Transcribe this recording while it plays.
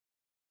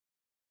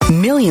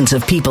Millions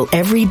of people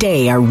every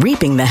day are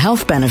reaping the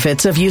health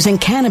benefits of using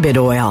cannabis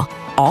oil,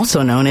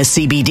 also known as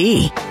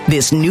CBD.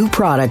 This new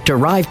product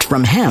derived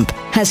from hemp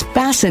has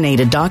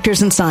fascinated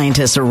doctors and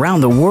scientists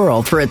around the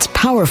world for its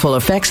powerful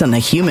effects on the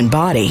human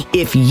body.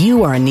 If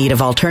you are in need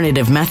of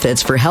alternative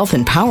methods for health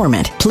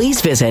empowerment, please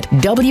visit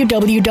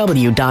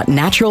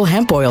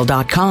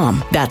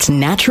www.naturalhempoil.com. That's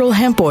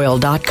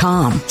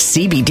naturalhempoil.com.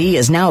 CBD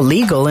is now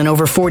legal in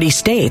over 40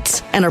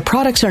 states, and our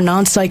products are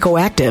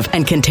non-psychoactive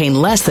and contain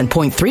less than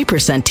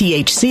 0.3%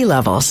 THC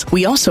levels.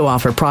 We also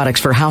offer products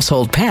for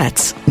household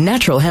pets.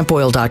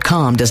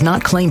 Naturalhempoil.com does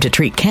not claim to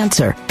treat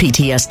cancer,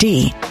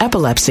 PTSD,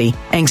 epilepsy,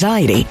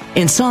 anxiety,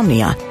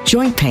 insomnia,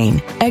 joint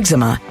pain,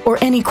 eczema, or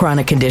any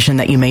chronic condition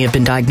that you may have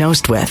been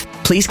diagnosed with.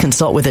 Please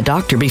consult with a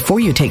doctor before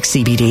you take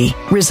CBD.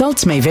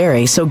 Results may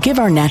vary, so give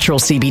our natural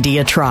CBD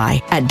a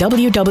try at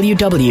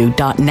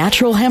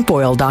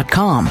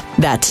www.naturalhempoil.com.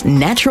 That's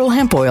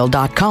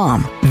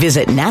naturalhempoil.com.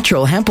 Visit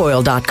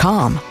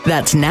naturalhempoil.com.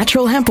 That's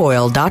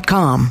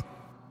naturalhempoil.com.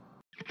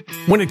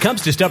 When it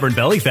comes to stubborn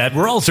belly fat,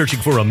 we're all searching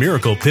for a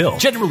miracle pill.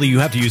 Generally, you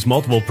have to use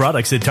multiple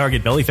products that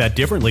target belly fat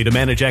differently to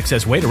manage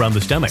excess weight around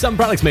the stomach. Some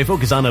products may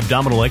focus on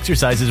abdominal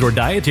exercises or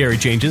dietary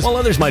changes, while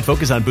others might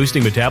focus on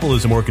boosting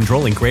metabolism or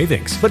controlling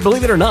cravings. But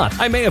believe it or not,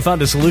 I may have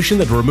found a solution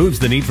that removes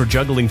the need for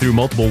juggling through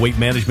multiple weight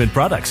management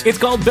products. It's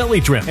called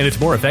Belly Trim, and it's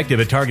more effective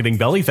at targeting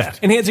belly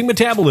fat, enhancing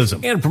metabolism,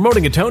 and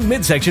promoting a toned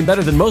midsection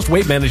better than most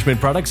weight management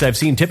products I've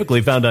seen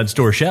typically found on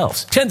store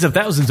shelves. Tens of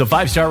thousands of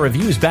 5-star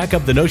reviews back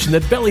up the notion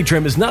that Belly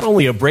Trim is not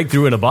only a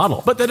breakthrough in a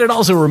bottle, but that it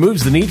also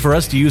removes the need for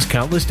us to use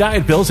countless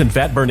diet pills and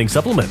fat-burning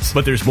supplements.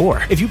 But there's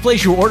more. If you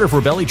place your order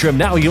for Belly Trim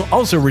now, you'll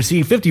also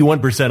receive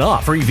 51%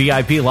 off, free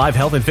VIP live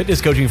health and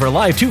fitness coaching for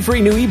life, 2 free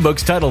new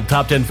ebooks titled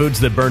Top 10 Foods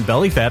That Burn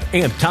Belly Fat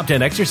and Top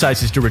 10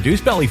 Exercises to Reduce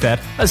Belly Fat,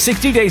 a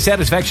 60-day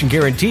satisfaction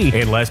guarantee,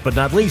 and last but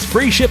not least,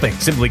 free shipping.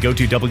 Simply go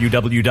to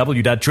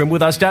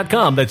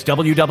www.trimwithus.com. That's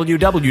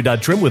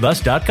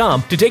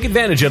www.trimwithus.com to take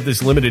advantage of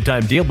this limited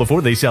time deal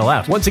before they sell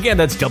out. Once again,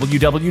 that's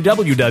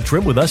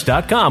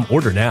www.trimwithus.com.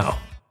 Order now.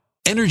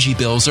 Energy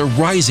bills are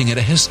rising at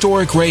a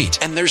historic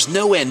rate, and there's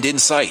no end in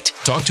sight.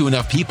 Talk to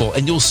enough people,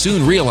 and you'll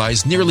soon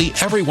realize nearly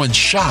everyone's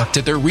shocked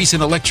at their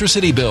recent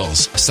electricity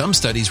bills. Some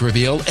studies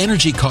reveal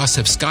energy costs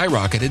have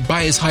skyrocketed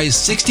by as high as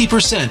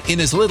 60%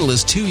 in as little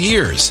as 2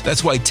 years.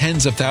 That's why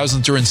tens of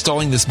thousands are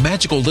installing this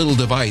magical little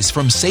device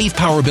from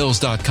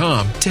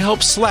SavePowerBills.com to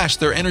help slash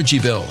their energy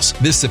bills.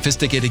 This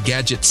sophisticated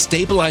gadget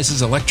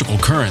stabilizes electrical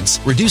currents,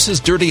 reduces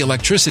dirty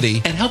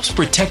electricity, and helps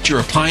protect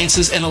your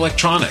appliances and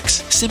electronics.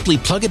 Simply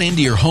plug it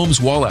into your home's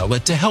wall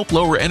outlet to help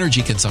lower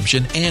energy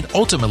consumption and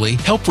ultimately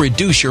help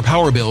reduce your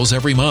power bills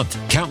every month.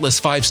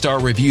 Countless 5-star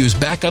reviews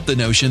back up the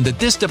notion that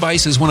this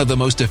device is one of the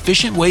most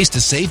efficient ways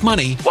to save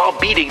money while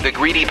beating the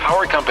greedy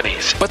power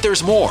companies. But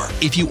there's more.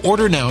 If you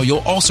order now, you'll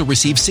also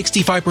receive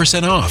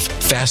 65% off,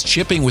 fast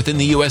shipping within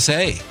the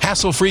USA,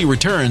 hassle-free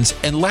returns,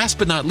 and last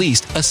but not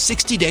least, a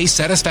 60-day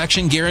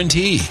satisfaction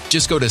guarantee.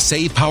 Just go to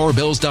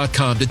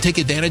SavePowerBills.com to take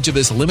advantage of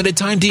this limited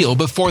time deal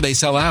before they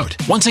sell out.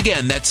 Once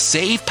again, that's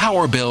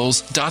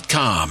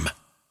SavePowerBills.com.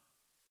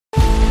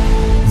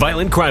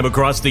 Violent crime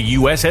across the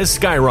U.S. has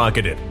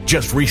skyrocketed.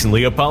 Just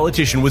recently, a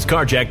politician was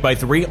carjacked by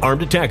 3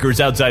 armed attackers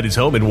outside his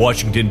home in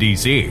Washington,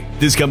 D.C.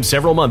 This comes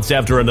several months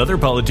after another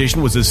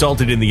politician was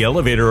assaulted in the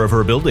elevator of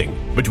her building.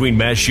 Between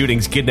mass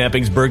shootings,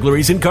 kidnappings,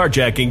 burglaries, and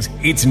carjackings,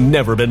 it's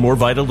never been more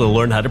vital to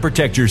learn how to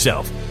protect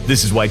yourself.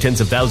 This is why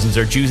tens of thousands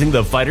are choosing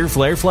the Fighter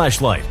Flare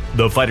flashlight.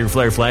 The Fighter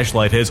Flare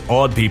flashlight has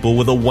awed people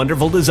with a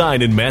wonderful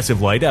design and massive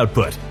light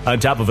output. On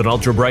top of an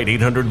ultra-bright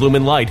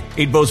 800-lumen light,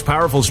 it boasts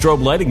powerful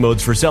strobe lighting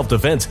modes for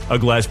self-defense, a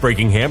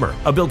glass-breaking hammer,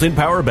 a built-in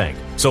power bank,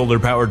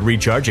 solar-powered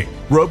recharging,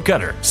 rope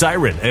cutter,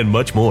 siren, and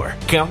much more.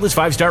 Countless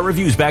 5-star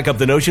reviews back up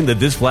the notion that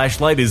this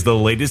flashlight is the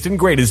latest and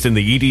greatest in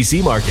the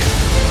EDC market.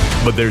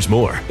 But there's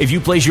more. If you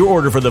place your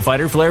order for the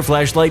Fighter Flare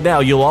flashlight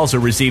now, you'll also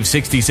receive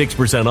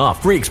 66%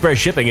 off, free express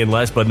shipping, and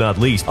last but not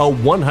least, a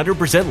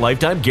 100%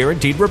 lifetime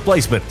guaranteed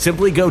replacement.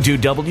 Simply go to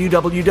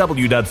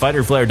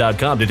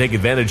www.fighterflare.com to take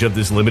advantage of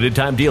this limited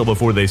time deal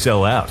before they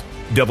sell out.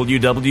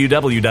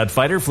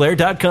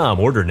 www.fighterflare.com.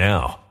 Order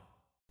now.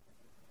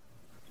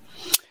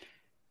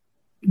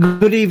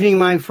 Good evening,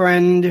 my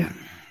friend.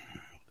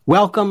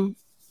 Welcome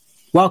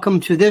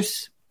to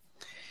this.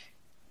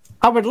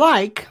 I would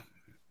like,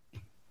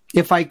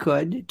 if I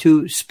could,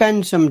 to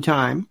spend some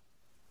time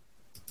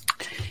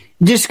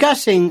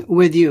discussing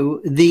with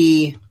you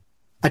the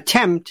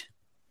attempt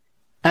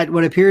at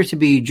what appears to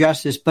be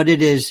justice, but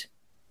it is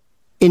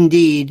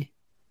indeed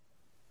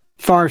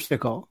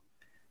farcical.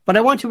 But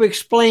I want to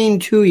explain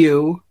to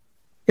you,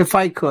 if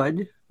I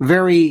could,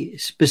 very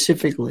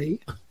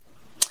specifically,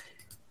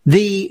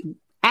 the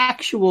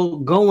actual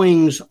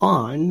goings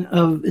on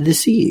of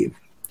this eve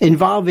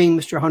involving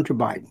Mr. Hunter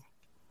Biden.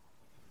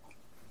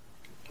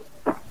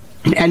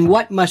 And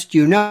what must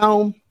you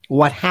know?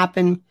 What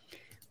happened?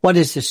 What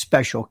is the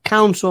special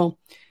counsel?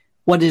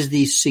 What is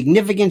the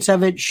significance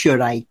of it? Should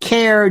I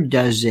care?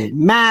 Does it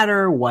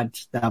matter?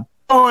 What's the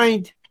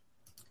point?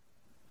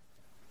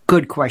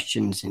 Good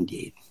questions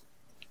indeed.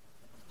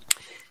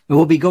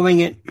 we'll be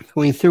going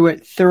through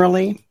it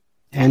thoroughly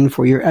and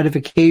for your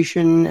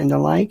edification and the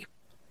like.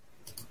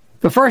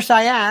 But first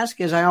I ask,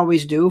 as I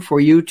always do, for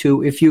you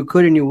to, if you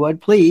could and you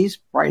would, please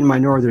brighten my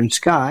northern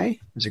sky,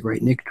 as a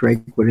great Nick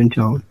Drake would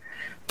intone.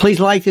 Please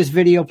like this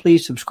video.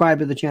 Please subscribe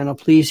to the channel.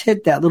 Please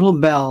hit that little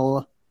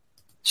bell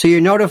so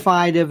you're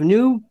notified of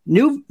new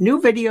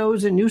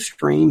videos and new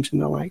streams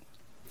and the like.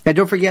 And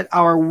don't forget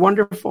our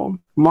wonderful,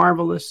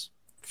 marvelous,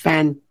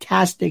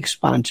 fantastic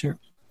sponsor,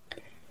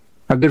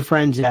 our good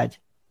friends at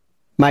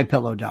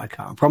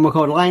MyPillow.com. Promo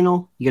code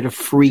Lionel, you get a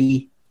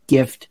free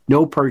gift.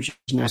 No purchase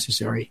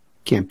necessary.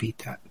 Can't beat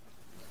that.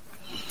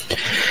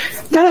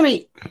 Now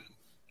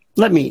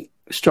let me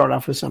start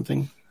off with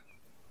something.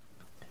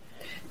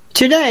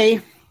 Today,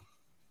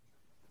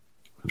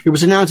 it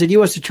was announced that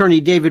U.S.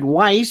 Attorney David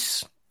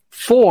Weiss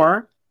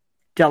for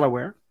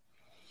Delaware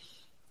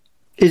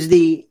is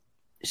the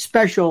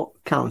special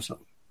counsel.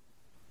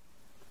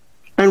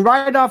 And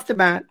right off the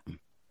bat,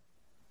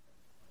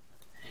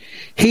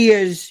 he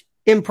is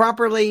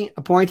improperly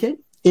appointed,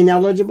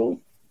 ineligible,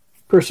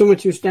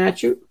 pursuant to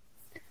statute.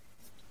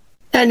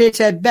 And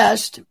it's at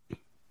best,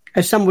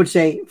 as some would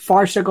say,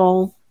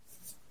 farcical,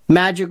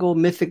 magical,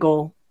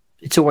 mythical.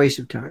 It's a waste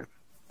of time.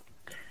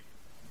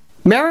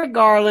 Merrick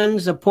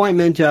Garland's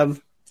appointment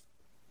of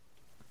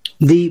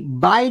the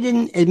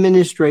Biden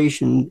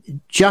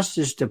administration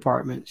Justice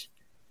Department's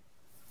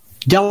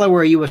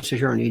Delaware U.S.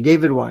 Attorney,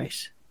 David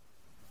Weiss,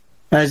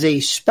 as a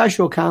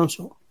special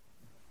counsel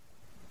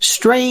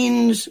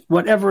strains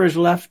whatever is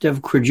left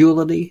of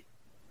credulity.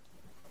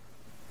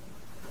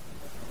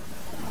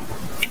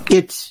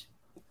 It's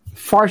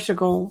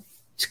farcical,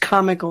 it's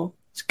comical,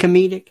 it's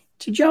comedic,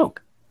 it's a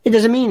joke. It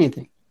doesn't mean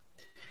anything.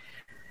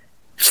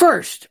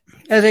 First,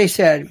 as I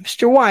said,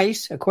 Mr.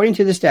 Weiss, according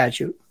to the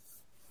statute,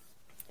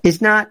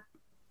 is not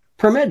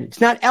permitted.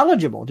 It's not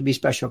eligible to be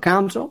special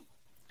counsel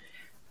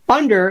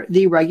under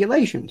the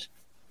regulations.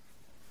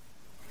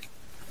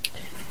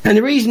 And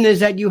the reason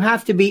is that you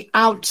have to be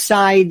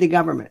outside the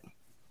government.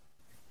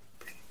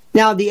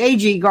 Now, the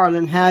AG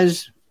Garland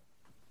has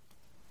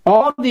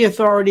all the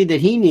authority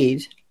that he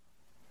needs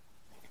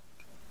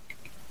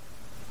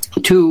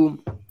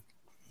to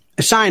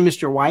assign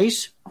Mr.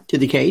 Weiss to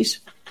the case.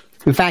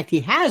 In fact,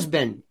 he has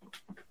been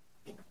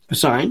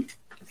assigned.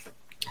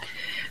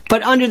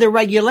 But under the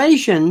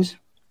regulations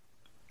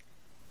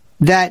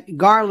that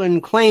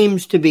Garland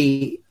claims to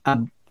be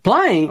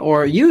applying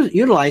or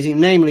utilizing,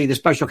 namely the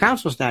special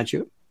counsel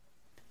statute,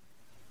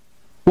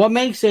 what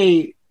makes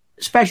a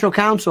special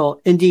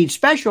counsel indeed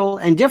special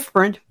and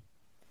different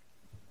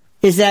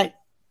is that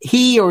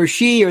he or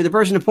she or the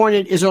person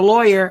appointed is a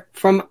lawyer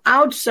from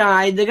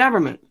outside the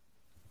government.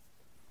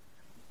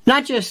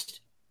 Not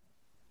just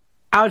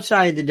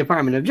outside the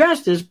Department of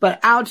Justice, but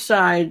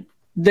outside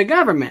the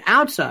government,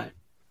 outside.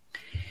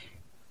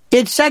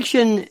 It's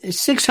section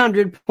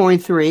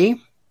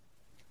 600.3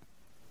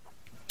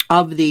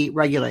 of the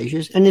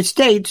regulations, and it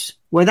states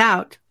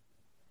without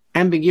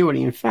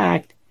ambiguity. In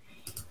fact,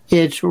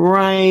 it's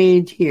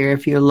right here.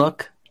 If you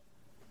look,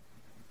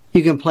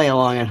 you can play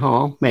along at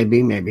home.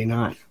 Maybe, maybe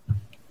not.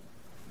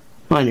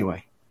 Well,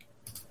 anyway,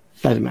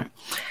 doesn't matter.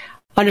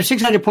 Under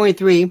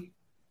 600.3,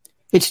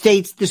 it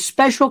states the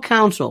special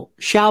counsel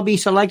shall be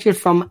selected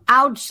from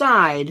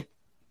outside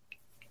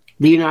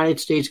the United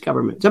States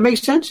government. Does that make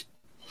sense?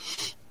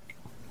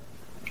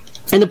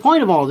 And the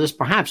point of all of this,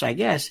 perhaps, I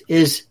guess,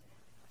 is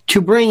to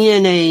bring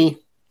in a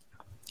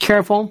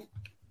careful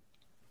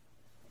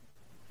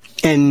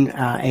and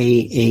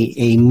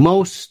a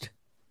most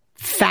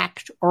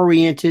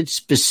fact-oriented,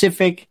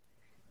 specific,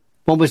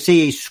 one would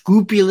say a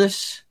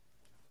scrupulous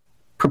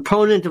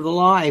proponent of the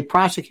law, a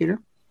prosecutor,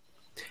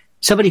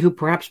 somebody who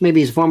perhaps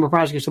maybe is a former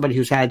prosecutor, somebody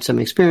who's had some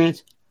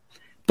experience,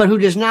 but who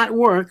does not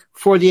work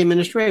for the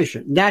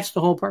administration. That's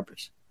the whole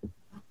purpose.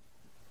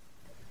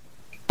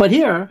 But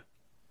here,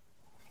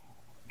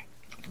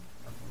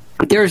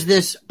 there's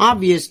this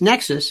obvious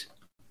nexus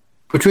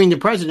between the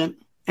president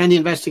and the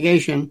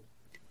investigation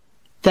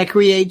that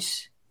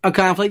creates a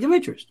conflict of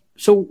interest.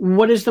 So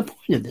what is the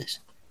point of this?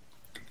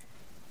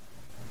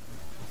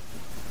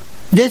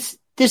 This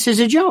is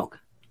a joke.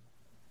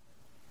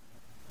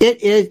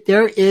 It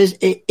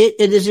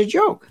is a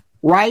joke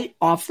right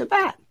off the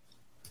bat.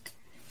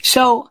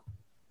 So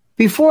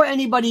before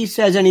anybody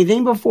says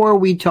anything, before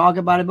we talk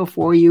about it,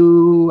 before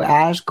you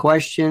ask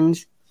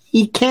questions,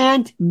 he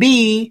can't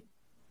be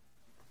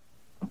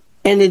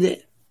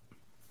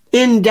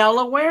in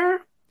Delaware,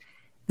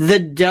 the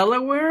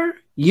Delaware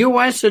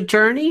U.S.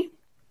 Attorney.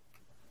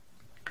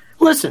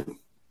 Listen,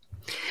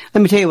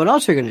 let me tell you what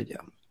else they're going to do.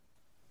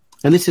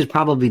 And this is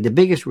probably the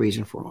biggest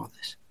reason for all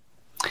this.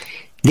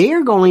 They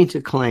are going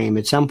to claim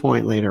at some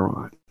point later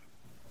on,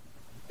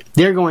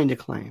 they're going to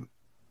claim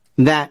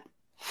that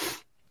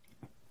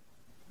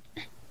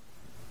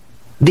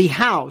the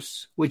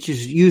House, which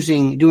is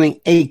doing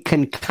a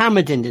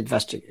concomitant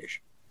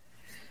investigation,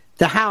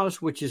 the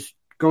House, which is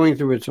going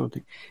through its own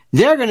thing,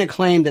 they're going to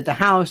claim that the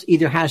House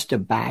either has to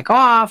back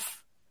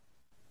off,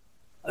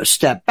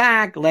 step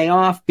back, lay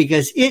off,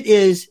 because it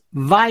is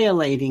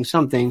violating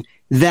something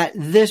that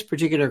this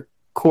particular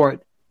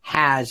court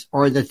has,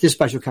 or that this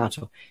special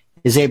counsel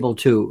is able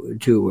to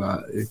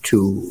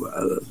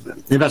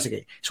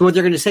investigate. So what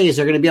they're going to say is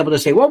they're going to be able to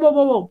say,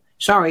 whoa,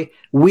 sorry,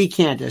 we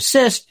can't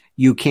assist.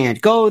 You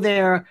can't go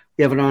there.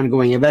 We have an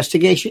ongoing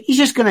investigation. He's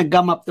just going to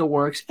gum up the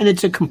works, and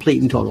it's a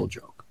complete and total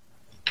joke.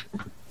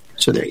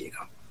 So there you go.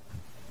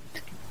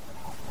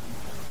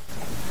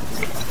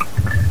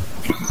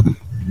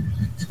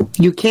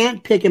 You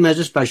can't pick him as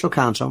a special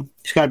counsel.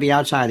 He's got to be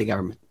outside the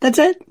government. That's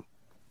it.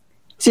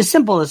 It's as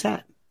simple as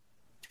that.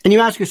 And you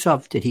ask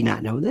yourself, did he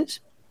not know this?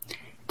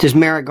 Does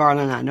Merrick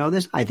Garland not know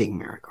this? I think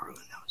Merrick Garland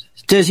knows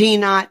this. Does he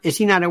not? Is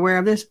he not aware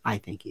of this? I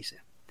think he's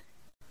aware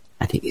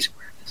of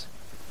this.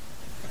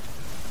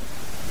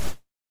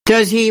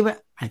 Does he?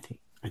 I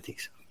think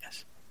so,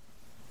 yes.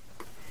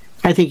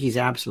 I think he's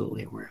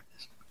absolutely aware of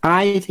this.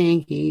 I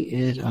think he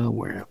is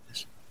aware of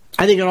this.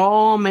 I think it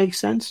all makes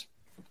sense.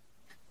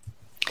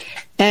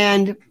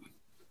 And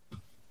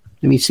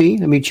let me see.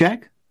 Let me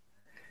check.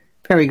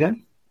 Very good.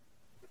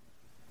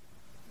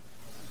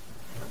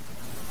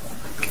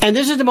 And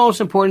this is the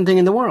most important thing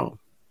in the world.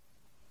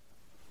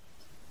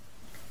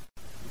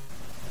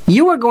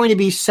 You are going to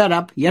be set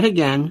up yet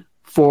again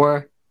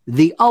for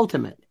the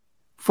ultimate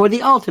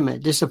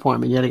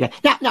disappointment yet again.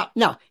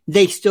 No,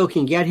 they still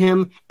can get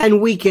him, and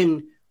we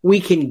can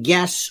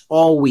guess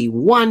all we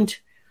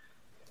want.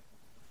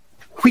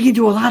 We can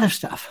do a lot of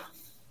stuff.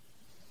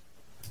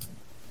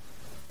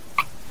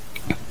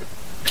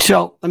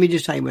 So let me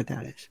just tell you what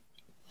that is.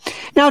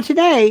 Now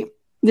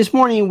this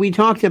morning, we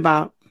talked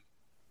about,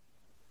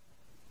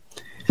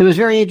 it was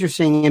very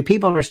interesting, and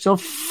people are still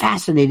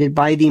fascinated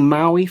by the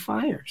Maui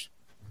fires.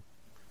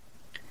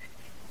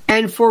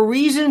 And for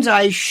reasons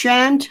I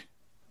shan't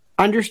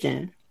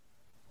understand,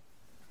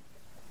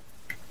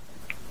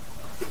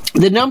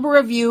 the number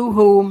of you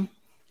who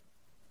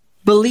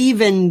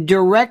believe in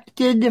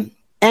directed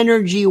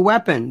energy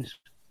weapons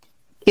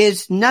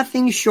is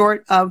nothing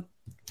short of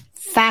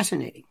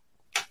fascinating.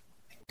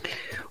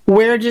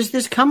 Where does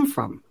this come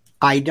from?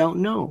 I don't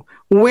know.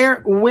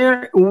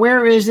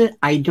 Where is it?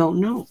 I don't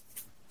know.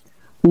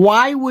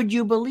 Why would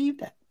you believe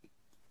that?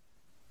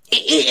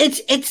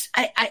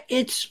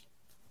 It's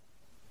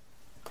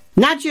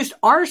not just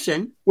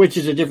arson, which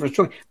is a different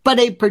story, but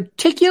a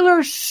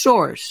particular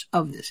source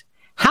of this.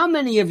 How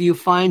many of you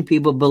find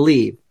people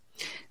believe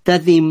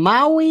that the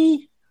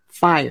Maui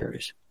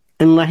fires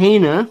in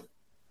Lahaina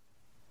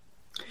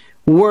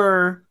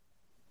were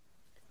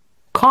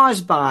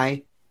caused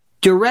by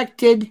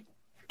directed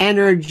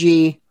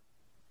energy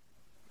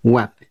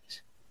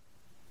weapons?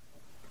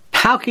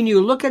 How can you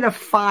look at a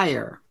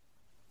fire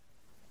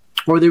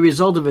or the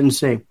result of it and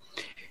say,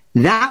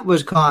 that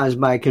was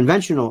caused by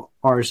conventional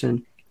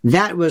arson,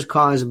 that was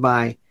caused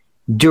by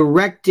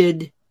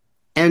directed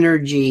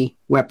energy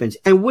weapons?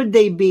 And would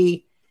they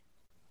be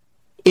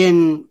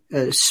in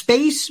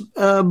space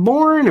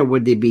borne, or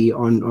would they be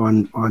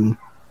on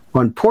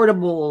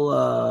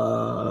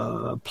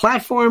portable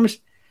platforms?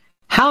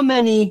 How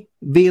many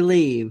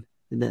believe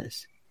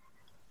this?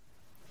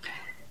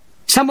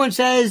 Someone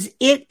says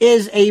it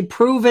is a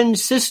proven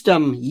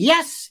system.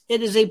 Yes,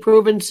 it is a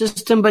proven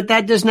system, but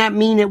that does not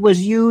mean it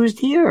was used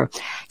here.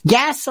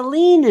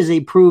 Gasoline is a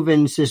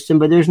proven system,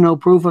 but there's no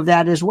proof of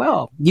that as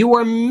well. You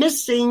are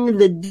missing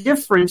the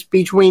difference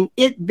between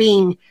it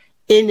being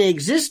in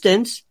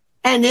existence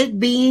and it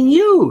being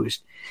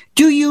used.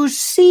 Do you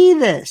see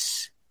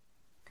this?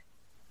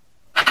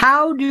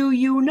 How do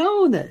you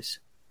know this?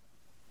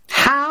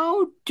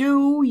 How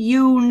do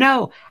you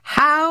know?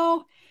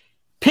 How?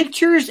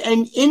 Pictures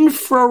and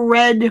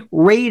infrared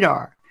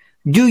radar.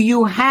 Do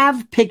you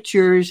have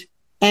pictures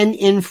and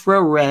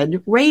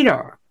infrared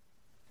radar?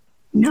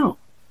 No.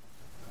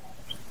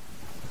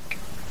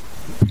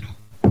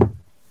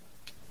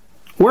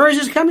 Where is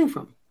this coming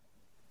from?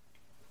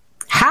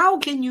 How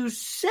can you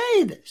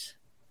say this?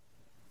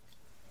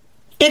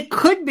 It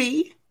could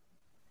be.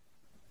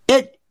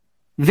 It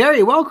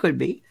very well could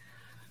be.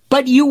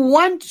 But you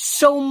want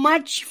so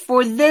much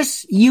for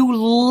this, you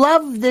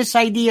love this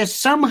idea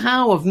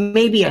somehow of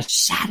maybe a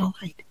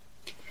satellite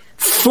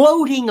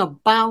floating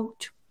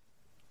about,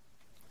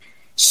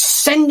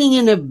 sending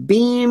in a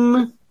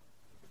beam,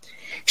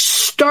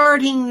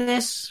 starting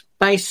this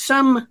by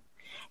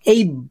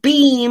a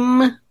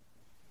beam,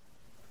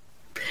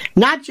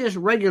 not just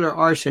regular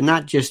arson,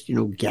 not just,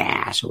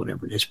 gas or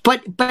whatever it is,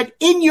 but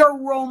in your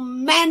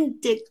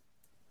romantic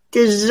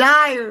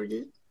desire.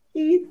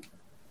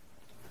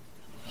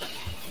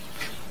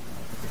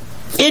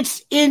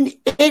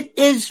 It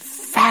is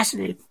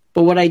fascinating.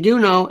 But what I do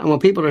know, and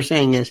what people are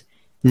saying is,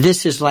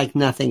 this is like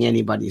nothing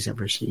anybody's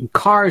ever seen.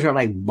 Cars are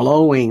like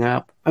blowing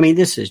up. I mean,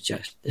 this is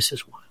wild.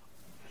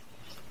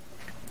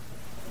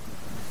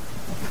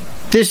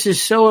 This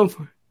is so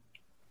important.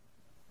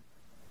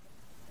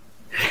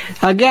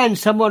 Again,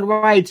 someone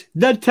writes,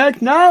 the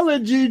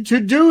technology to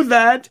do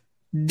that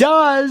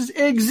does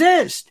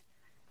exist.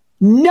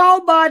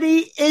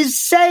 Nobody is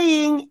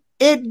saying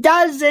it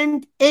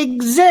doesn't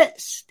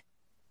exist.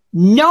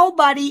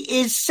 Nobody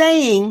is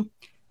saying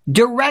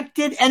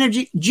directed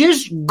energy.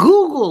 Just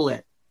Google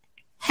it.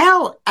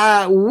 Hell,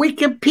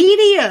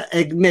 Wikipedia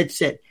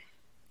admits it.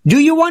 Do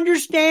you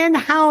understand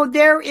how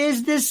there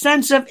is this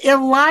sense of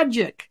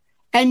illogic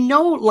and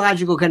no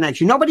logical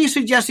connection? Nobody's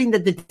suggesting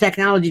that the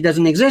technology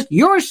doesn't exist.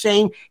 You're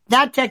saying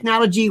that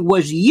technology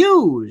was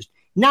used,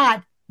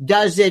 not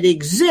does it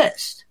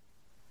exist.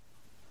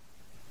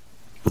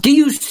 Do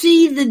you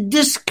see the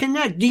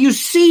disconnect? Do you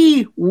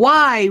see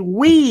why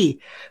we,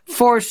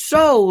 for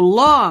so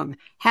long,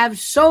 have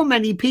so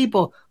many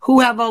people who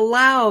have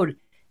allowed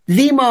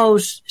the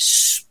most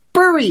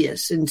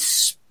spurious and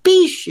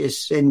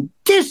specious and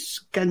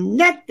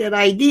disconnected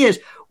ideas,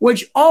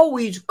 which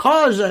always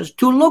cause us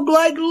to look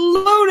like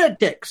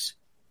lunatics?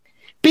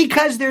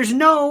 Because there's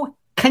no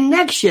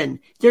connection.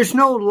 There's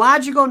no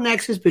logical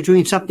nexus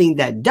between something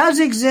that does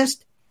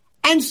exist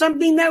and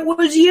something that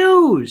was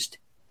used.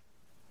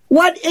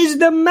 What is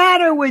the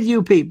matter with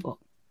you people?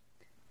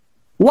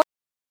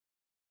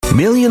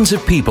 Millions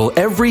of people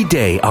every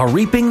day are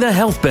reaping the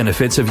health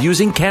benefits of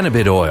using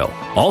cannabis oil,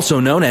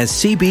 also known as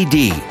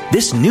CBD.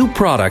 This new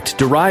product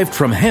derived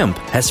from hemp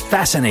has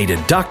fascinated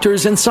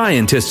doctors and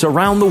scientists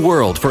around the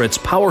world for its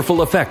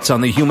powerful effects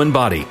on the human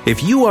body.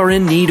 If you are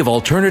in need of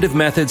alternative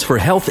methods for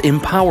health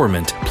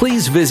empowerment,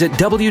 please visit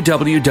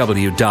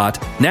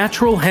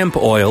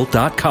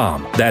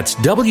www.naturalhempoil.com. That's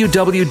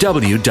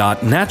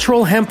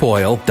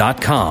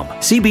www.naturalhempoil.com.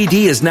 CBD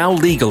is now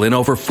legal in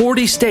over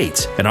 40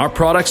 states, and our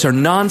products are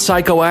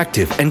non-psychoactive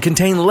and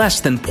contain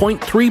less than 0.3%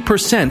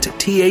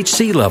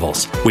 THC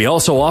levels. We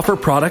also offer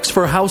products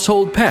for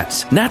household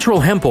pets.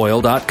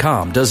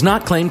 NaturalHempOil.com does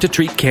not claim to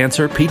treat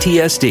cancer,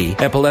 PTSD,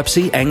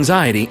 epilepsy,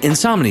 anxiety,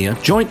 insomnia,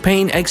 joint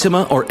pain,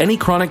 eczema, or any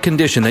chronic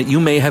condition that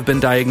you may have been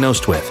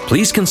diagnosed with.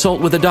 Please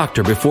consult with a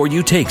doctor before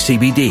you take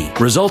CBD.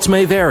 Results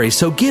may vary,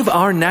 so give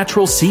our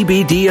natural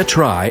CBD a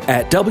try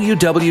at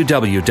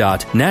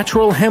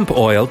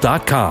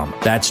www.naturalhempoil.com.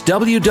 That's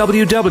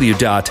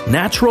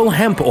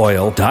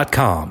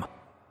www.naturalhempoil.com.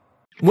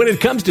 When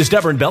it comes to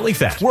stubborn belly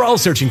fat, we're all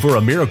searching for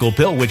a miracle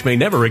pill which may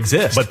never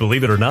exist. But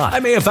believe it or not, I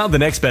may have found the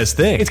next best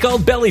thing. It's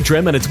called Belly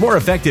Trim, and it's more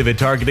effective at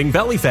targeting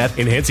belly fat,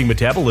 enhancing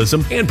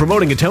metabolism, and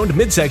promoting a toned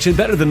midsection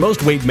better than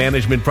most weight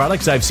management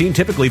products I've seen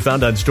typically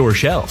found on store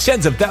shelves.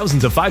 Tens of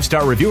thousands of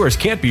 5-star reviewers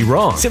can't be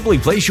wrong. Simply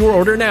place your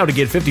order now to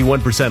get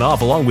 51%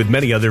 off along with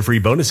many other free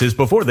bonuses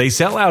before they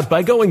sell out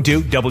by going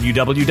to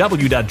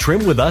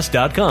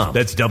www.trimwithus.com.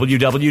 That's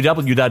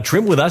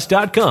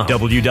www.trimwithus.com.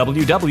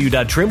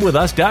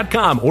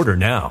 www.trimwithus.com. Order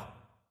now.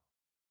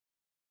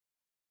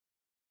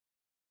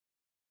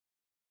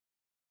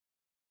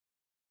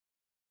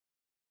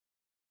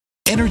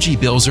 Energy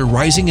bills are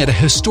rising at a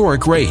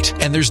historic rate,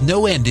 and there's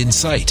no end in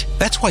sight.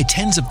 That's why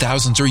tens of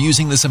thousands are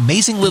using this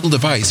amazing little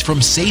device from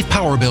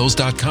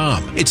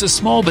SavePowerBills.com. It's a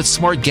small but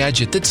smart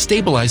gadget that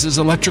stabilizes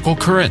electrical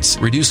currents,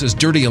 reduces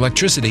dirty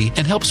electricity,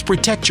 and helps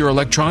protect your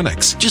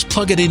electronics. Just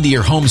plug it into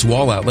your home's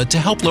wall outlet to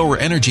help lower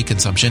energy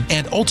consumption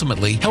and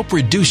ultimately help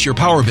reduce your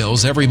power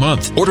bills every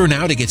month. Order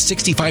now to get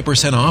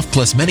 65% off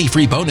plus many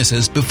free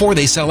bonuses before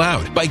they sell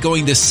out by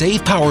going to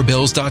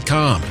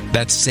SavePowerBills.com.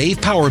 That's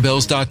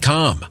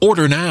SavePowerBills.com.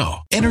 Order now.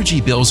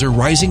 Energy bills are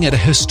rising at a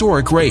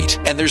historic rate,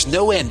 and there's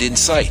no end in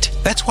sight.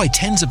 That's why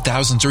tens of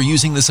thousands are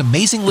using this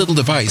amazing little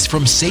device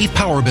from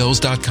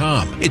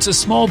SavePowerBills.com. It's a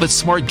small but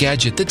smart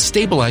gadget that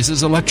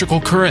stabilizes electrical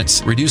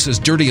currents, reduces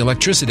dirty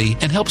electricity,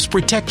 and helps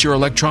protect your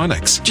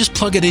electronics. Just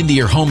plug it into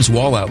your home's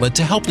wall outlet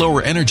to help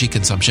lower energy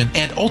consumption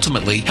and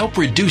ultimately help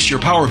reduce your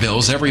power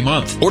bills every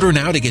month. Order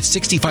now to get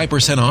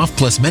 65% off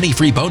plus many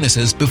free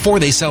bonuses before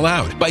they sell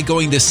out by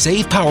going to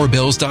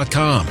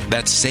SavePowerBills.com.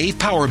 That's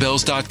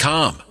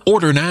SavePowerBills.com.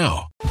 Order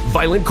now.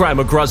 Violent crime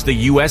across the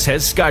U.S.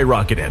 has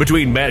skyrocketed.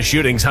 Between mass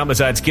shootings,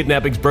 homicides,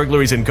 kidnappings,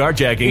 burglaries, and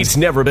carjackings, it's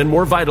never been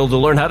more vital to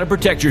learn how to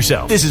protect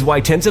yourself. This is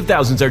why tens of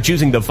thousands are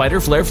choosing the Fighter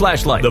Flare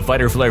flashlight. The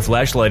Fighter Flare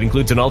flashlight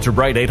includes an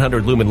ultra-bright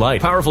 800 lumen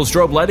light, powerful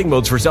strobe lighting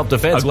modes for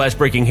self-defense, a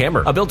glass-breaking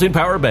hammer, a built-in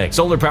power bank,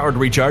 solar-powered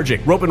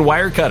recharging, rope and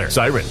wire cutter,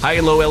 siren, high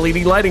and low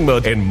LED lighting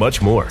mode, and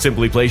much more.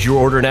 Simply place your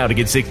order now to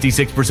get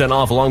 66%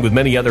 off along with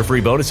many other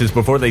free bonuses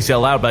before they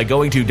sell out by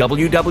going to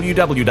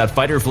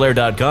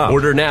www.fighterflare.com.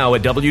 Order now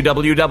at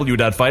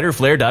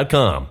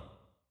www.fighterflare.com.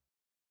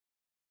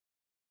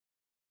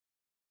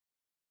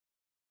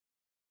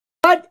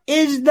 What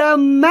is the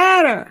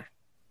matter?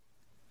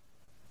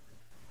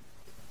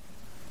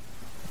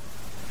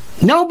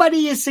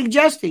 Nobody is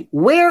suggesting.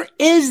 Where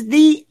is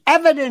the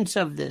evidence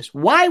of this?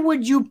 Why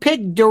would you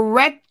pick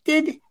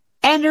directed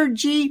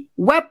energy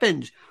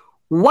weapons?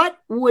 What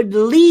would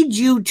lead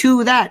you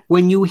to that?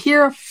 When you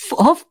hear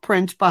hoof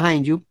prints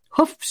behind you,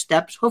 hoof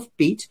steps, hoof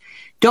beats,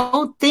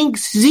 don't think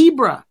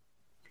zebra.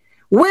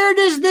 Where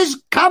does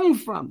this come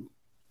from?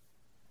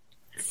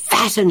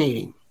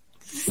 Fascinating.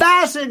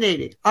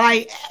 Fascinating.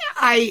 I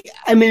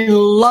am in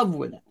love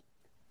with it.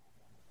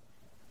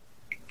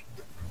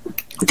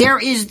 There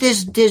is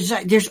this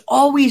desire. There's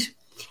always,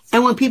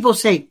 and when people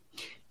say,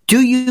 do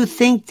you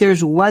think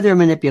there's weather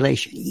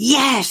manipulation?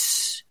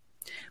 Yes.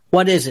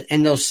 What is it?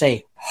 And they'll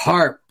say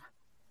HARP,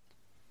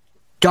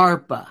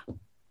 DARPA,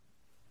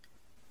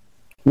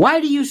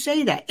 Why do you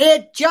say that?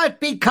 It just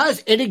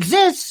because it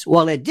exists.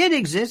 Well, it did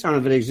exist. I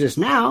don't know if it exists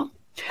now.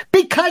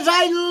 Because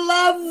I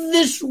love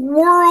this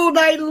world.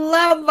 I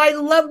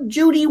love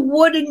Judy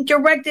Wood and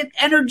directed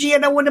energy,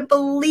 and I want to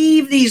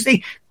believe these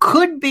things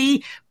could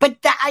be, but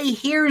I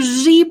hear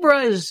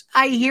zebras.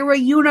 I hear a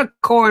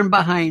unicorn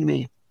behind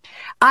me.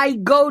 I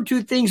go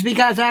to things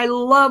because I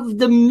love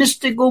the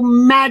mystical,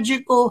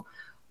 magical,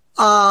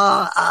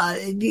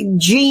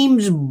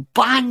 James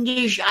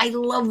Bondish. I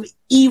love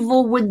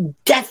evil with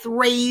death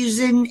rays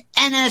and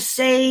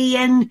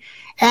NSA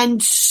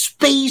and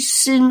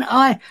space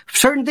and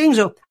certain things.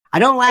 So I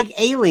don't like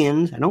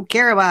aliens. I don't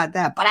care about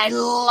that, but I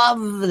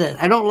love this.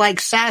 I don't like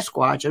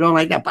Sasquatch. I don't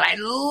like that, but I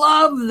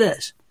love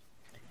this.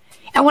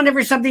 And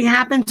whenever something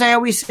happens, I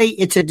always say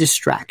it's a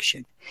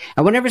distraction.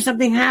 And whenever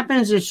something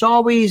happens,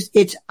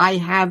 I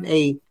have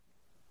a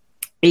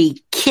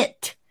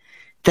kit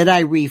that I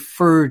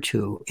refer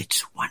to.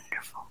 It's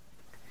wonderful.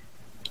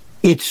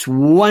 It's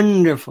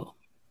wonderful.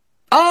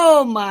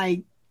 Oh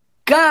my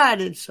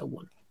God, it's so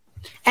wonderful.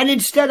 And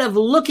instead of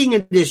looking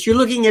at this, you're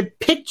looking at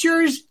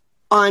pictures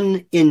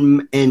online,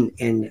 and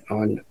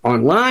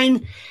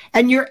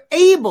you're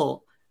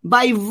able,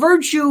 by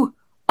virtue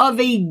of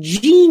a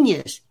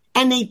genius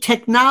and a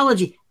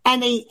technology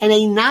and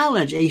a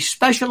knowledge, a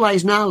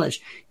specialized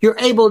knowledge, you're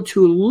able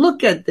to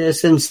look at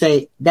this and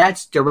say,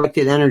 that's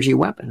directed energy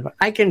weapon.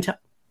 I can tell.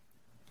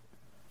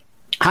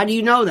 How do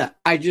you know that?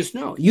 I just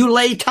know. You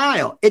lay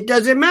tile. It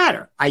doesn't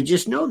matter. I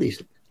just know these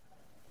things.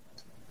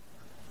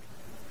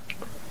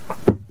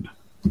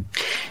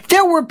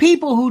 There were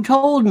people who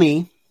told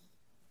me,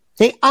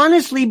 they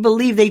honestly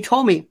believe, they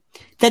told me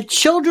that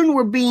children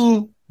were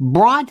being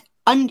brought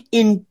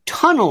in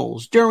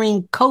tunnels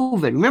during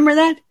COVID. Remember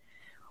that?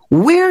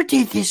 Where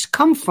did this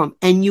come from?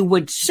 And you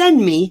would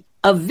send me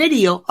a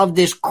video of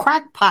this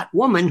crackpot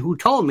woman who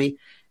told me,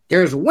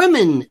 there's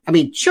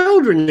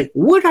children.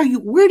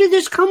 Where did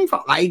this come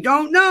from? I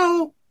don't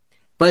know.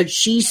 But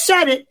she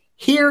said it.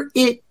 Here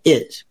it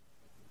is.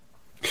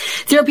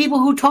 There are people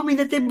who told me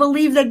that they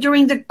believe that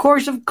during the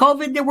course of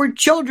COVID, there were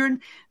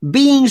children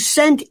being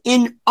sent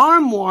in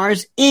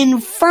armoires in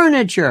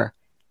furniture.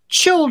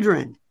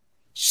 Children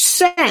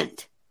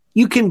sent.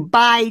 You can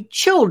buy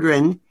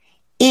children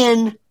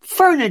in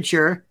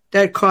furniture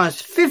that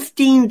costs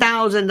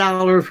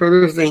 $15,000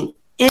 for this thing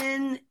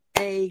in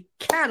a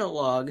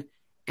catalog,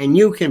 and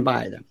you can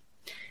buy them.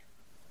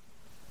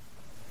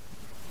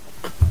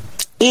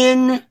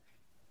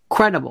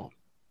 Incredible.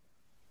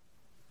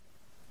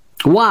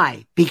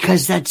 Why?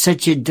 Because that's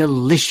such a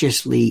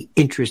deliciously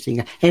interesting.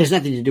 It has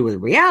nothing to do with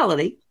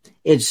reality.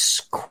 It's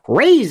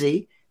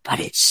crazy,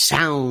 but it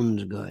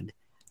sounds good.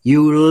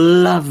 You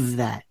love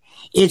that.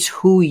 It's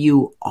who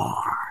you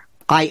are.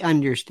 I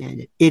understand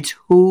it. It's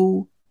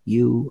who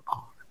you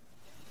are.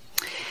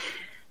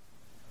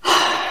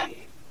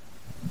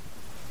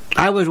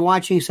 I was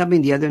watching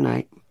something the other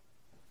night.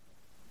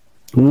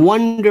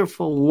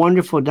 Wonderful,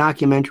 wonderful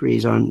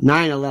documentaries on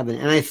 9/11.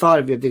 And I thought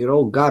of you, thinking,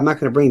 oh, God, I'm not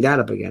going to bring that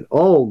up again.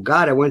 Oh,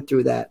 God, I went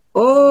through that.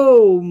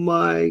 Oh,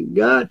 my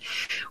God.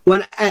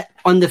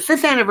 On the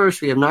 5th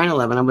anniversary of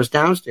 9/11, I was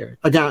downstairs.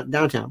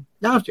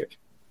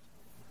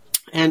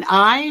 And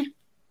I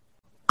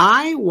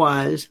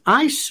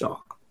saw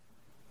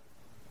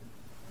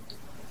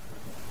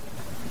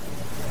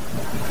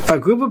a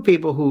group of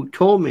people who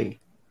told me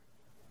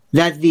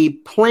that the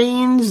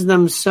planes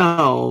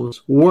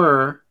themselves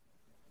were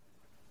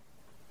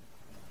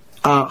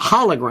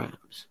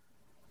holograms.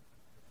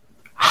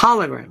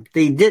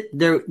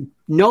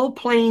 No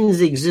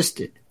planes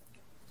existed.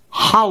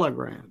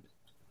 Holograms.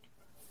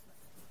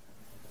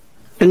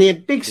 And they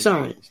had big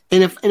signs.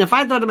 And if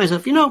I thought to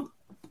myself,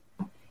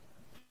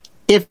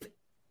 if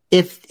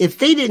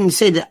they didn't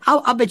say that,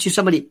 I'll bet you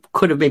somebody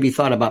could have maybe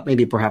thought about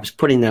maybe perhaps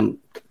putting them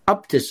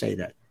up to say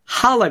that.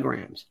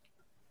 Holograms.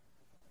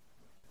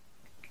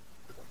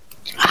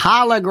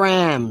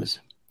 Holograms.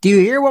 Do you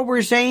hear what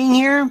we're saying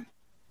here?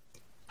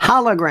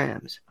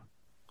 Holograms.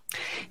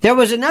 There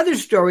was another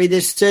story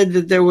that said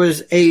that there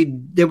was a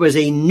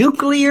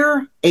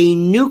nuclear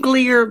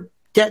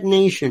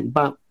detonation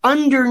bomb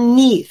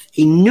underneath,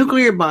 a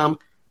nuclear bomb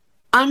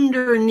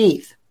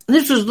underneath. And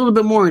this was a little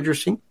bit more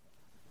interesting.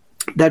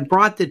 That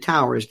brought the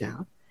towers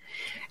down.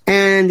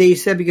 And they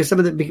said because some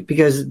of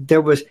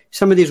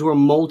these were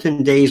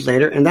molten days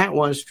later, and that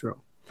was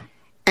true.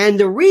 And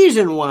the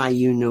reason why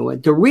you knew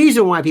it, the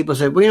reason why people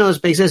said, well,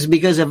 this makes sense, is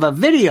because of a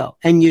video.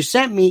 And you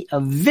sent me a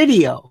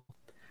video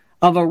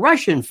of a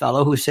Russian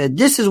fellow who said,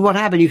 this is what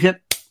happened. You said,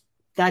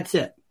 that's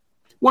it.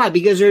 Why?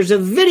 Because there's a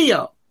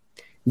video.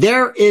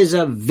 There is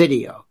a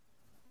video.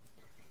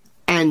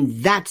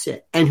 And that's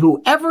it. And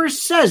whoever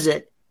says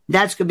it,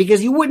 that's good,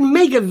 because you wouldn't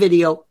make a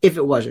video if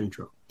it wasn't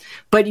true.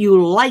 But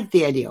you like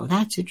the idea. Oh,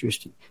 that's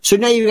interesting. So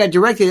now you've got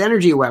directed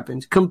energy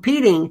weapons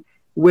competing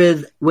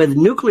with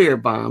nuclear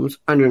bombs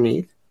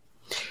underneath.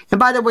 And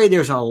by the way,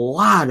 there's a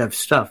lot of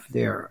stuff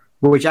there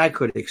which I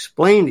could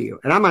explain to you.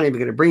 And I'm not even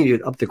going to bring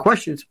you up the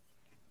questions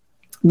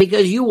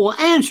because you will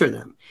answer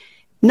them.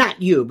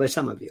 Not you, but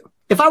some of you.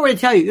 If I were to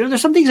tell you,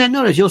 there's some things I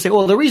noticed, you'll say,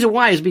 well, the reason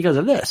why is because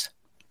of this.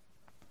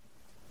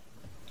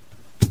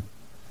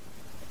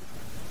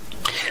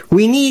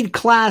 We need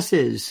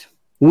classes.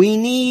 We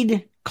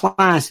need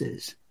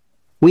classes.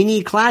 We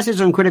need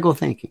classes on critical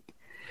thinking.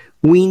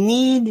 We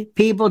need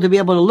people to be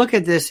able to look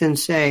at this and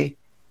say,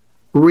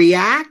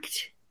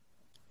 react,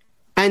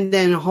 and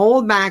then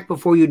hold back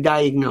before you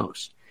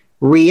diagnose.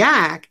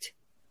 React,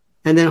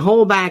 and then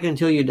hold back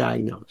until you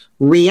diagnose.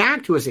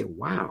 React to it, say,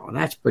 wow,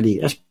 that's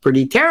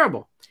pretty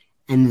terrible.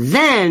 And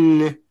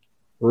then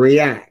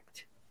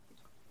react.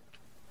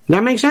 Does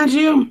that make sense to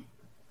you?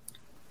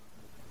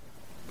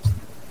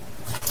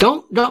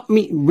 Don't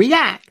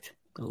react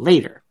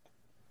later.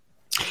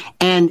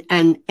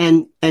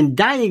 And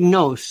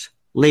diagnose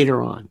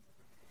later on.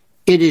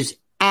 It is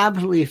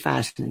absolutely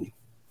fascinating.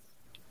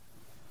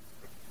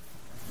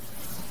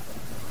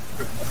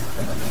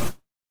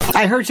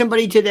 I heard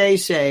somebody today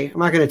say, I'm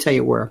not going to tell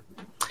you where,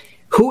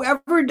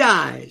 whoever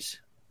dies,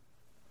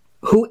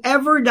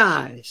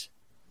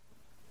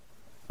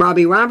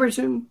 Robbie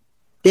Robertson,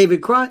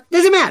 David Cross,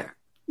 doesn't matter.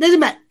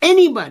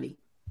 Anybody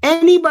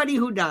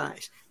who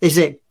dies, they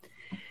say,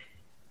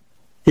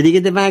 did he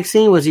get the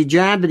vaccine? Was he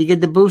jabbed? Did he get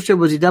the booster?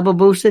 Was he double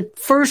boosted?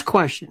 First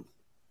question.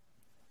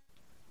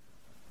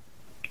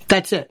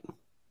 That's it.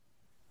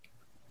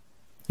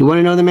 You want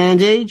to know the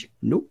man's age?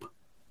 Nope.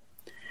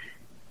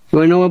 You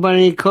want to know about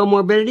any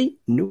comorbidity?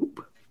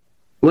 Nope.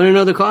 You want to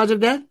know the cause of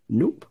death?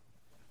 Nope.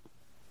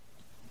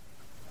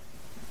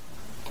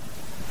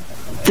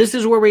 This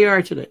is where we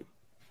are today.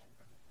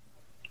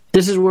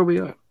 This is where we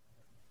are.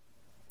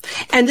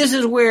 And this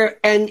is where,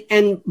 and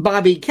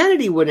Bobby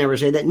Kennedy would never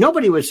say that.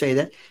 Nobody would say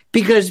that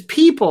because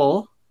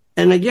people,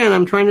 and again,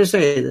 I'm trying to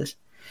say this,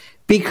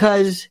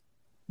 because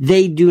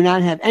they do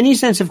not have any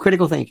sense of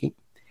critical thinking.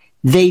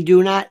 They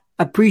do not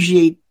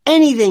appreciate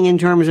anything in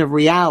terms of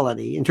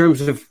reality, in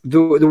terms of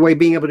the way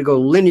being able to go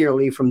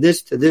linearly from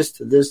this to this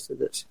to this to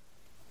this.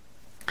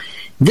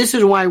 This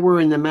is why we're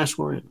in the mess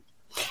we're in.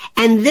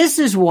 And this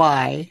is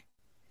why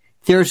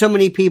there are so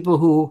many people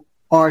who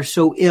are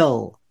so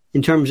ill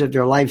in terms of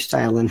their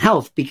lifestyle and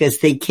health, because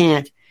they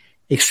can't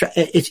it's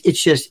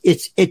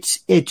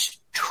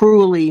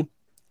truly,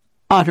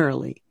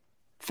 utterly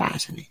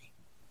fascinating.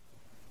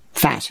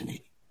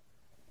 Fascinating.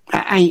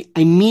 I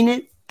mean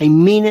it.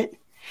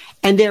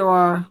 And there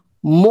are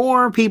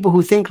more people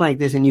who think like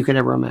this than you could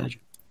ever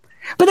imagine.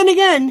 But then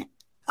again,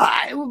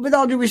 with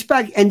all due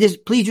respect, and this,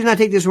 please do not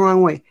take this the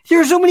wrong way, there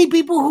are so many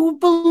people who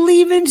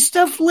believe in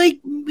stuff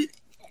like,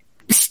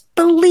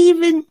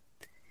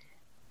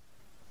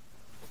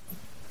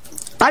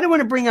 I don't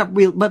want to bring up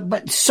real,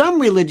 but some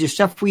religious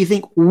stuff where you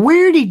think,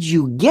 where did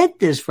you get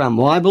this from?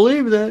 Well, I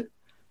believe that.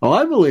 Oh,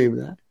 I believe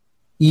that.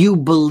 You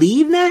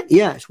believe that?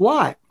 Yes.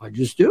 Why? I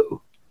just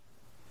do.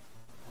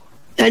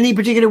 Any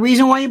particular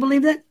reason why you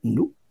believe that?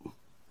 Nope.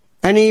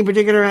 Any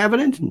particular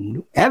evidence?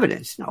 No.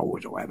 Evidence? No,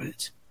 there's no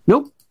evidence.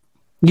 Nope.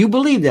 You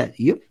believe that?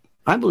 Yep.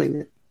 I believe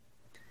it.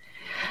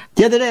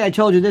 The other day I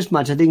told you this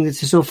much. I think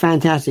this is so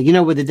fantastic. You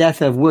know, with the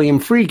death of William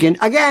Friedkin,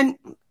 again,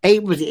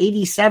 was he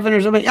 87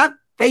 or something? Yep.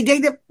 They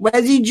take it.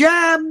 Was he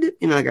jabbed?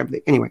 You know, like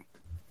everything. Anyway.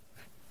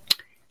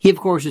 He, of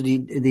course, is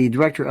the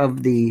director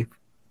of The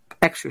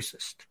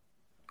Exorcist.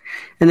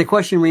 And the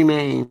question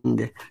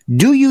remained,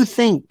 do you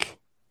think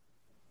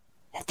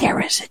that there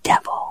is a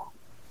devil?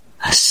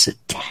 A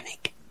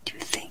satanic? Do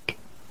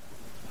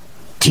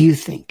you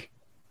think?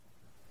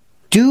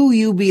 Do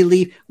you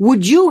believe?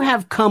 Would you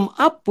have come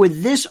up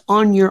with this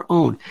on your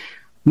own?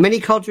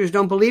 Many cultures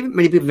don't believe it.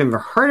 Many people have never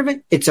heard of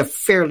it. It's a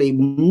fairly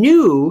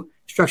new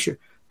structure.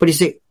 But you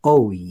say,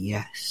 oh,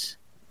 yes.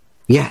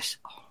 Yes.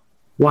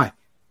 Why?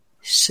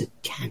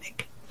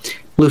 Satanic.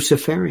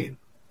 Luciferian.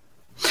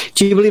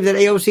 Do you believe that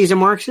AOC is a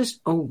Marxist?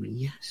 Oh,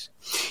 yes.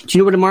 Do you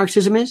know what a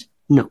Marxism is?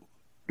 No.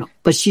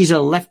 But she's a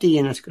lefty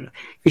and that's good.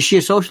 Is she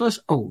a socialist?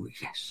 Oh,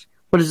 yes.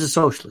 What is a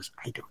socialist?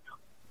 I don't know.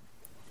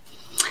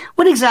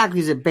 What exactly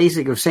is the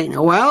basic of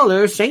Satan? Well,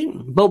 there's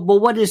Satan. But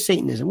what is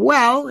Satanism?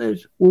 Well,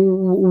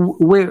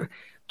 where...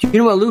 Do you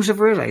know what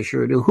Lucifer is? I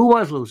sure do. Who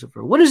was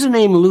Lucifer? What is the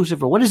name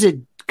Lucifer? What does it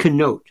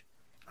connote?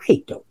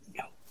 I don't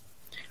know.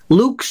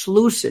 Lux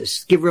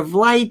Lucis, giver of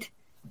light.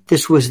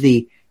 This was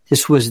the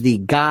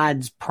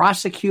God's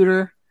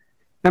prosecutor.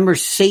 Remember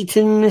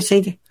Satan? It's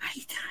a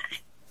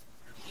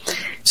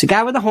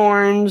guy with the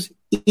horns,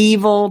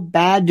 evil,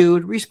 bad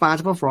dude,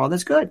 responsible for all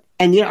that's good.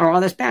 And or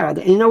all that's bad.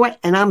 And you know what?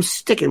 And I'm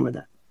sticking with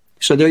that.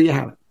 So there you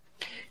have it.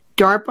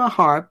 DARPA,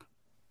 HARP,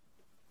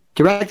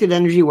 directed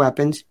energy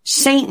weapons,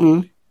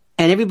 Satan,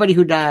 and everybody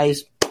who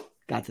dies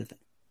got the thing.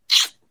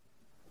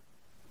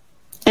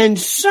 And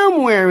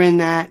somewhere in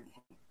that,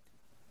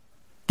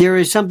 there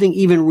is something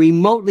even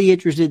remotely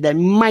interested that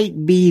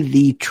might be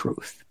the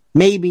truth.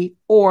 Maybe,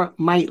 or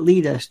might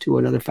lead us to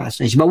another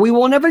fascination. But we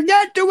will never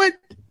get to it.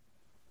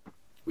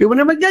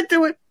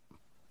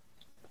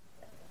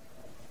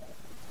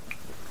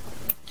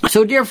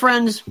 So, dear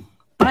friends,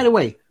 by the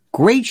way,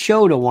 great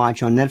show to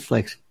watch on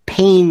Netflix,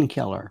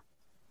 Painkiller.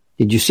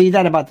 Did you see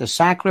that about the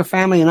Sackler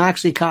family and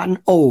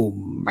OxyContin? Oh,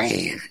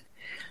 man,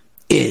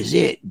 is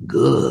it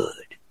good.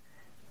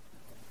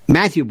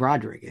 Matthew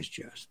Broderick is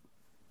just...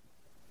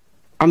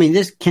 I mean,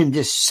 can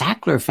this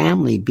Sackler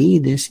family be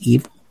this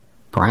evil?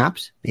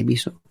 Perhaps, maybe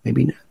so,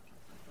 maybe not.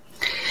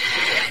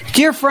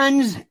 Dear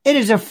friends, it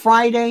is a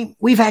Friday.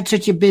 We've had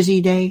such a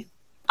busy day.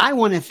 I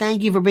want to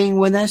thank you for being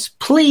with us.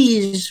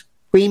 Please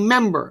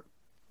remember,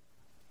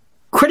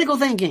 critical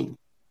thinking.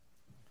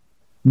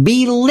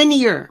 Be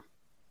linear.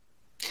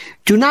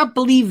 Do not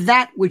believe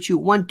that which you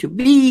want to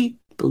be.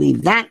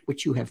 Believe that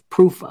which you have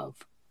proof of.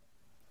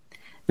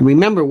 And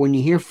remember, when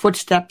you hear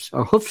footsteps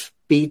or hoof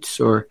beats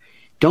or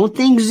don't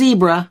think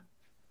zebra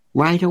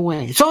right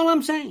away. That's all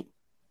I'm saying.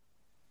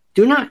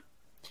 Do not.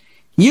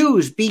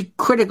 Be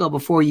critical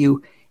before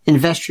you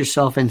invest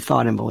yourself in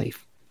thought and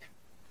belief.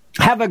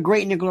 Have a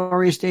great and a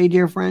glorious day,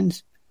 dear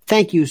friends.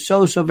 Thank you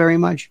so very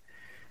much.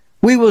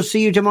 We will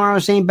see you tomorrow,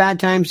 same bad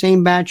time,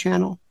 same bad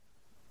channel.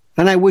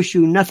 And I wish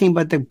you nothing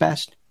but the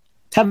best.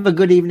 Have a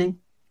good evening.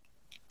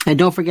 And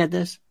don't forget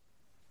this.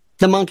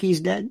 The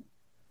monkey's dead.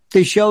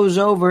 The show's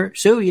over.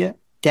 Sue ya.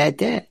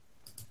 Dead.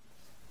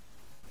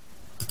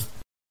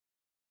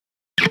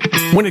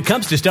 When it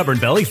comes to stubborn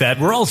belly fat,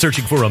 we're all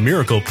searching for a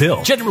miracle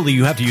pill. Generally,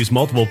 you have to use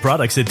multiple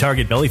products that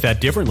target belly fat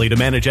differently to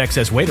manage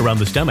excess weight around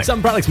the stomach. Some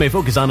products may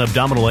focus on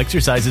abdominal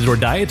exercises or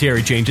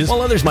dietary changes,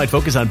 while others might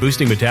focus on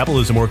boosting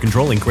metabolism or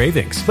controlling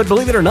cravings. But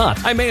believe it or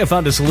not, I may have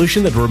found a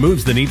solution that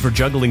removes the need for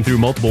juggling through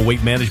multiple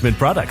weight management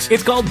products.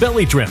 It's called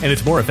Belly Trim, and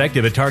it's more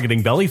effective at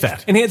targeting belly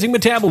fat, enhancing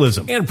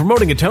metabolism, and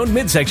promoting a toned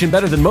midsection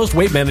better than most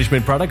weight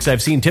management products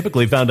I've seen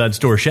typically found on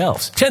store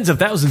shelves. Tens of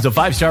thousands of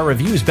 5-star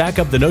reviews back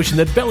up the notion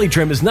that Belly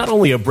Trim is not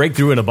only a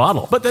breakthrough in a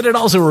bottle, but that it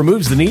also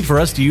removes the need for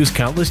us to use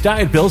countless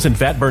diet pills and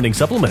fat-burning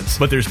supplements.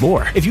 But there's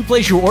more. If you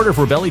place your order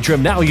for Belly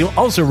Trim now, you'll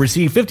also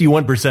receive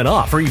 51%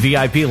 off, free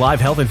VIP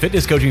live health and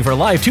fitness coaching for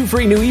life, 2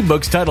 free new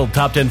ebooks titled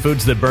Top 10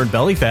 Foods That Burn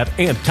Belly Fat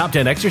and Top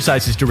 10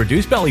 Exercises to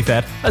Reduce Belly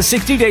Fat, a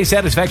 60-day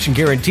satisfaction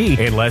guarantee,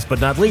 and last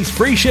but not least,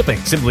 free shipping.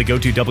 Simply go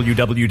to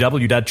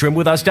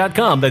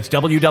www.trimwithus.com. That's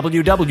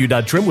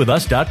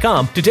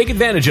www.trimwithus.com to take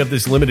advantage of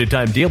this limited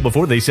time deal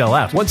before they sell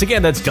out. Once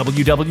again, that's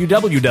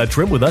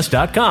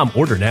www.trimwithus.com.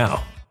 Order now.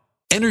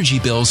 Energy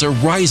bills are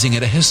rising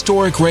at a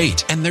historic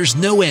rate, and there's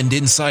no end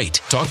in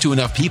sight. Talk to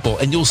enough people,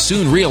 and you'll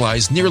soon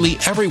realize nearly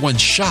everyone's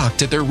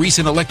shocked at their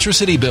recent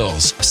electricity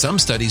bills. Some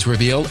studies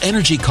reveal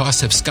energy costs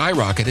have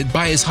skyrocketed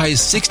by as high as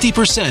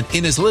 60%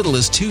 in as little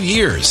as 2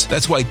 years.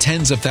 That's why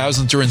tens of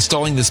thousands are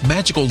installing this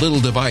magical little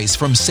device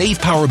from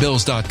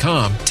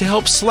SavePowerBills.com to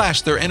help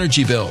slash their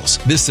energy bills.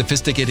 This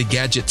sophisticated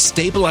gadget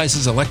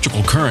stabilizes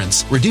electrical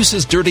currents,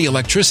 reduces dirty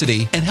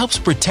electricity, and helps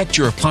protect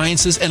your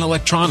appliances and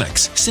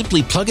electronics.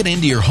 Simply plug it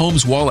into your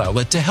home's wall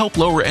outlet to help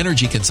lower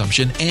energy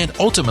consumption and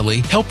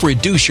ultimately help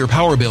reduce your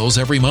power bills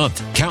every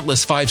month.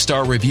 Countless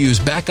 5-star reviews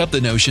back up the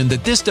notion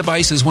that this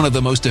device is one of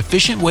the most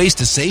efficient ways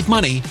to save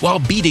money while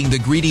beating the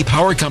greedy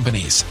power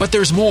companies. But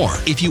there's more.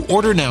 If you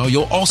order now,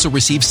 you'll also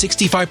receive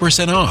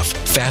 65% off,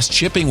 fast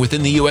shipping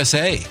within the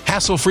USA,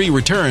 hassle-free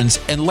returns,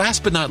 and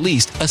last but not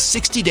least, a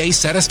 60-day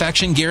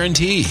satisfaction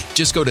guarantee.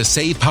 Just go to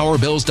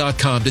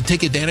SavePowerBills.com to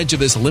take advantage of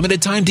this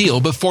limited time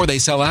deal before they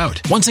sell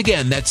out. Once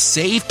again, that's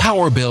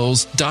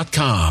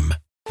SavePowerBills.com.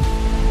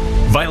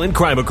 Violent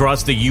crime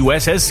across the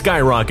U.S. has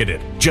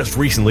skyrocketed. Just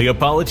recently, a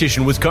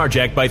politician was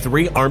carjacked by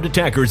 3 armed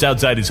attackers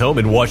outside his home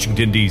in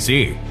Washington,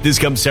 D.C. This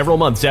comes several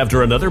months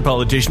after another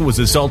politician was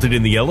assaulted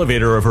in the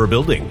elevator of her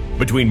building.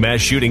 Between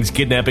mass shootings,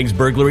 kidnappings,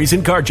 burglaries,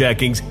 and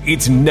carjackings,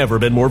 it's never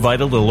been more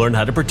vital to learn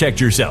how to protect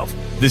yourself.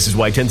 This is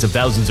why tens of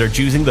thousands are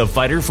choosing the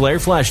Fighter Flare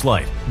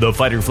flashlight. The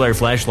Fighter Flare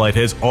flashlight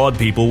has awed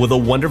people with a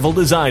wonderful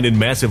design and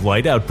massive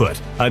light output.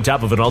 On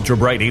top of an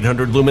ultra-bright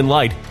 800-lumen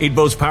light, it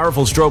boasts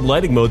powerful strobe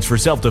lighting modes for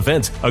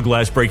self-defense, a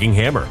glass-breaking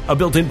hammer, a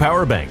built-in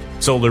power bank,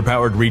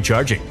 solar-powered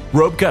recharging,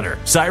 rope cutter,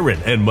 siren,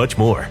 and much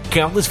more.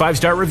 Countless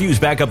 5-star reviews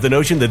back up the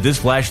notion that this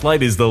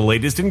flashlight is the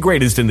latest and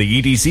greatest in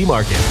the EDC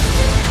market.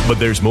 But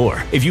there's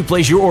more. If you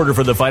place your order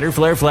for the Fighter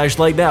Flare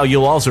flashlight now,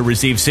 you'll also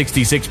receive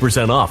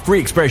 66% off, free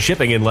express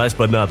shipping, and last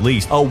but not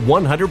least, a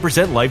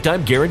 100%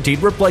 lifetime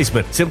guaranteed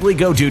replacement. Simply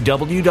go to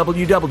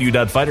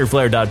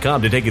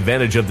www.fighterflare.com to take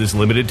advantage of this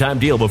limited time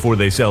deal before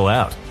they sell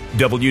out.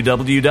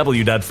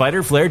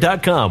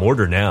 www.fighterflare.com.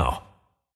 Order now.